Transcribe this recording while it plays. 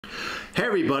Hey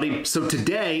everybody, so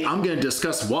today I'm going to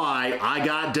discuss why I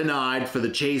got denied for the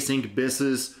Chase Inc.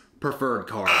 Business Preferred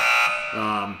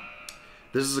card.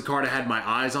 This is a card I had my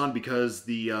eyes on because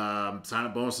the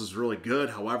sign-up bonus was really good.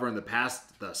 However, in the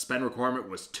past, the spend requirement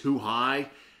was too high.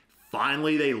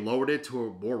 Finally, they lowered it to a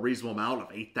more reasonable amount of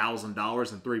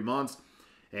 $8,000 in 3 months.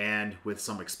 And with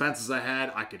some expenses I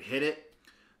had, I could hit it.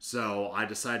 So I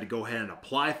decided to go ahead and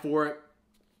apply for it.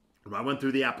 When I went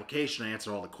through the application, I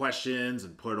answered all the questions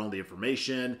and put all the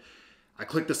information. I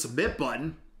clicked the submit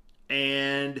button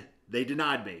and they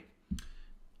denied me.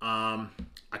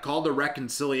 I called the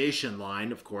reconciliation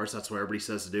line, of course, that's what everybody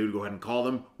says to do, to go ahead and call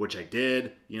them, which I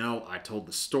did. You know, I told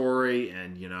the story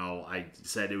and, you know, I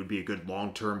said it would be a good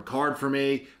long-term card for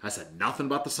me. I said nothing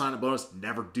about the sign-up bonus.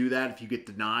 Never do that. If you get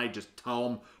denied, just tell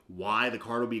them why the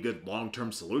card will be a good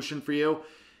long-term solution for you.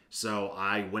 So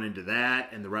I went into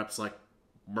that and the rep's like,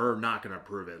 we're not going to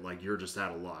approve it. Like, you're just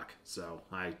out of luck. So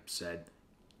I said,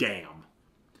 damn.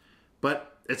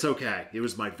 But it's okay. It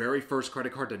was my very first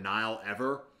credit card denial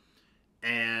ever.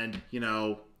 And, you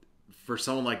know, for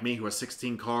someone like me who has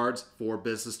 16 cards, 4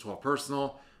 business, 12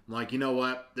 personal, I'm like, you know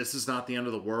what? This is not the end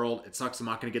of the world. It sucks I'm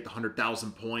not going to get the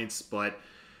 100,000 points, but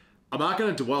I'm not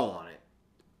going to dwell on it.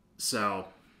 So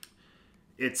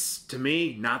it's, to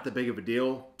me, not that big of a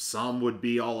deal. Some would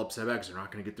be all upset about it because they're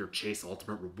not going to get their Chase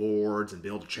Ultimate rewards and be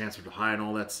able to transfer to high and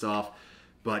all that stuff.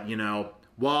 But, you know,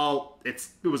 while it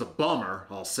was a bummer,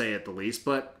 I'll say at the least,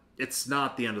 but it's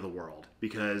not the end of the world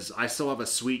because I still have a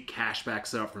sweet cashback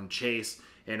set up from Chase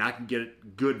and I can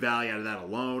get good value out of that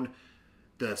alone.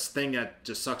 The thing that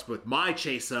just sucks with my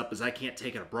Chase setup is I can't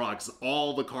take it abroad because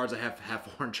all the cards I have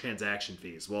foreign transaction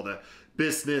fees. Well, the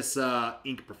Business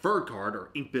Inc. Preferred card, or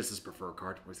Inc. Business Preferred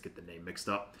card, I always get the name mixed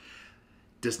up,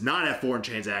 does not have foreign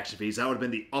transaction fees. That would have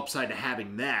been the upside to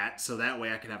having that, so that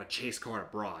way I could have a Chase card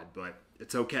abroad, but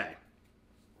it's okay.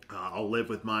 I'll live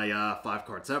with my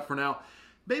 5-card setup for now.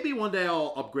 Maybe one day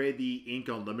I'll upgrade the Inc.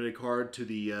 Unlimited card to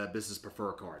the Business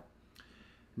Preferred card.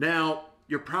 Now,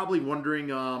 you're probably wondering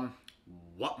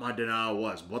what my denial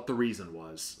was, what the reason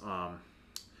was.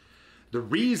 The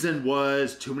reason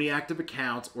was too many active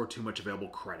accounts or too much available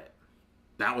credit.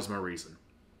 That was my reason.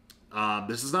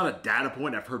 This is not a data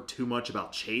point. I've heard too much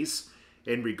about Chase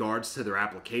in regards to their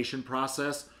application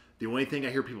process. The only thing I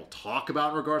hear people talk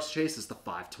about in regards to Chase is the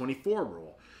 524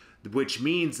 rule, which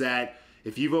means that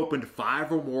if you've opened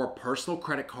 5 or more personal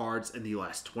credit cards in the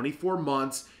last 24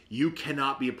 months, you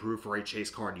cannot be approved for a Chase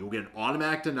card. You'll get an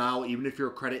automatic denial even if your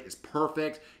credit is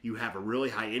perfect, you have a really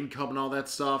high income and all that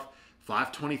stuff.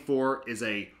 524 is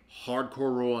a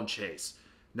hardcore rule on Chase.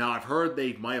 Now, I've heard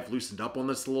they might have loosened up on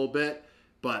this a little bit,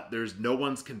 but there's no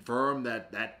one's confirmed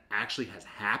that that actually has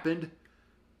happened.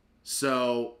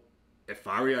 So if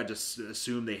I were you, I'd just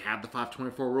assume they have the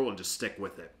 524 rule and just stick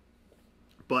with it.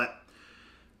 But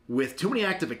with too many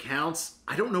active accounts,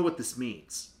 I don't know what this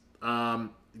means.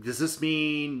 Does this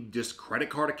mean just credit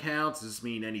card accounts? Does this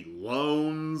mean any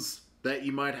loans that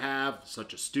you might have,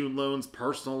 such as student loans,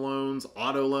 personal loans,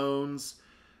 auto loans?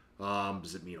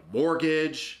 Does it mean a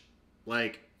mortgage?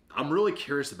 Like, I'm really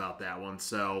curious about that one.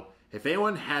 So if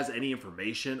anyone has any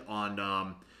information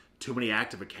on too many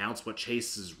active accounts, what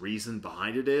Chase's reason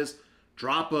behind it is,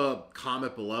 drop a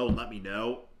comment below and let me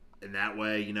know. And that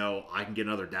way, you know, I can get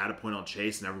another data point on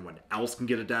Chase and everyone else can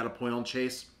get a data point on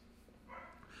Chase.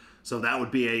 So that would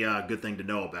be a good thing to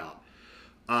know about.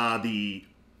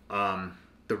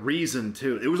 The reason,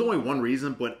 too, it was only one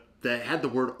reason, but they had the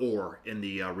word or in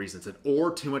the reason. It said,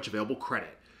 or too much available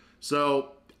credit.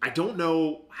 So I don't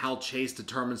know how Chase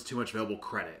determines too much available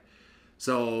credit.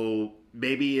 So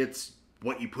maybe it's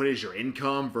what you put as your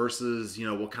income versus, you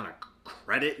know, what kind of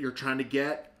credit you're trying to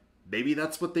get. Maybe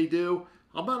that's what they do.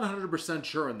 I'm not 100%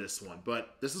 sure on this one,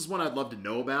 but this is one I'd love to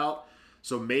know about.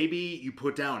 So maybe you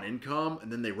put down income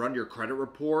and then they run your credit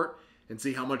report and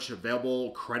see how much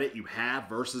available credit you have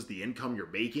versus the income you're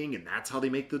making, and that's how they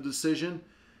make the decision.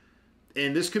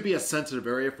 And this could be a sensitive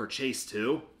area for Chase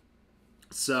too.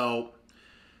 So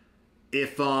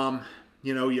if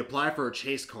you know, you apply for a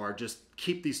Chase card, just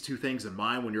keep these 2 things in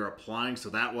mind when you're applying, so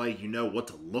that way you know what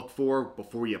to look for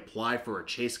before you apply for a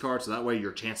Chase card, so that way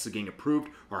your chances of getting approved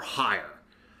are higher.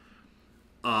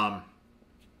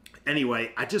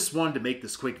 Anyway, I just wanted to make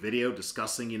this quick video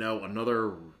discussing, you know,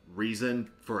 another reason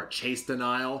for a Chase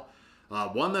denial.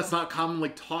 One that's not commonly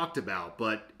talked about,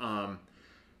 but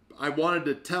I wanted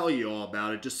to tell you all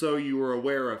about it just so you were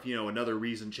aware of, you know, another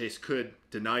reason Chase could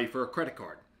deny you for a credit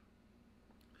card.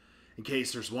 In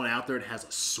case there's one out there that has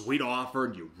a sweet offer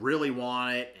and you really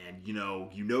want it and you know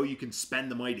you can spend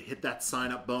the money to hit that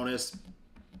sign-up bonus.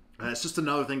 It's just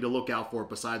another thing to look out for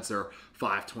besides their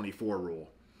 524 rule.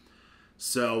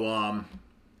 So,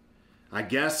 I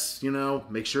guess,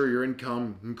 make sure your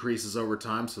income increases over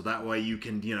time so that way you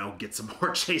can, get some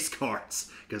more Chase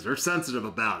cards because they're sensitive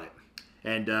about it.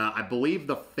 And I believe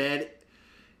the Fed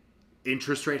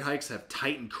interest rate hikes have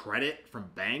tightened credit from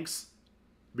banks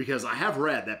because I have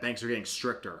read that banks are getting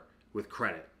stricter with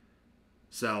credit.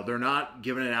 So they're not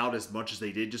giving it out as much as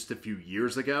they did just a few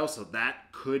years ago. So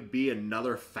that could be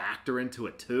another factor into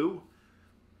it too.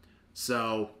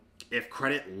 So if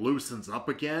credit loosens up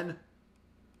again,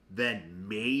 then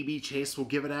maybe Chase will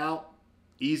give it out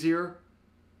easier.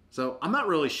 So I'm not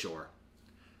really sure.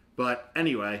 But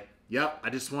anyway, yep, I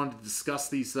just wanted to discuss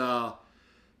these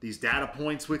data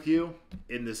points with you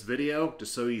in this video,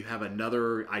 just so you have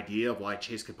another idea of why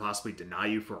Chase could possibly deny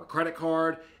you for a credit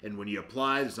card. And when you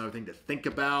apply, there's another thing to think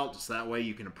about. Just that way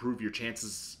you can improve your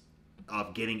chances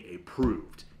of getting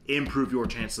approved. Improve your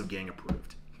chances of getting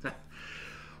approved.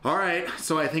 All right,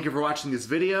 so I thank you for watching this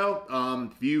video.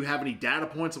 If you have any data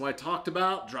points on what I talked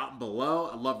about, drop them below.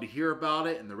 I'd love to hear about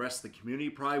it, and the rest of the community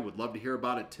probably would love to hear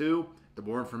about it too. The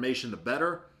more information, the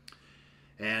better.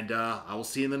 And I will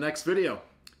see you in the next video.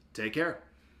 Take care.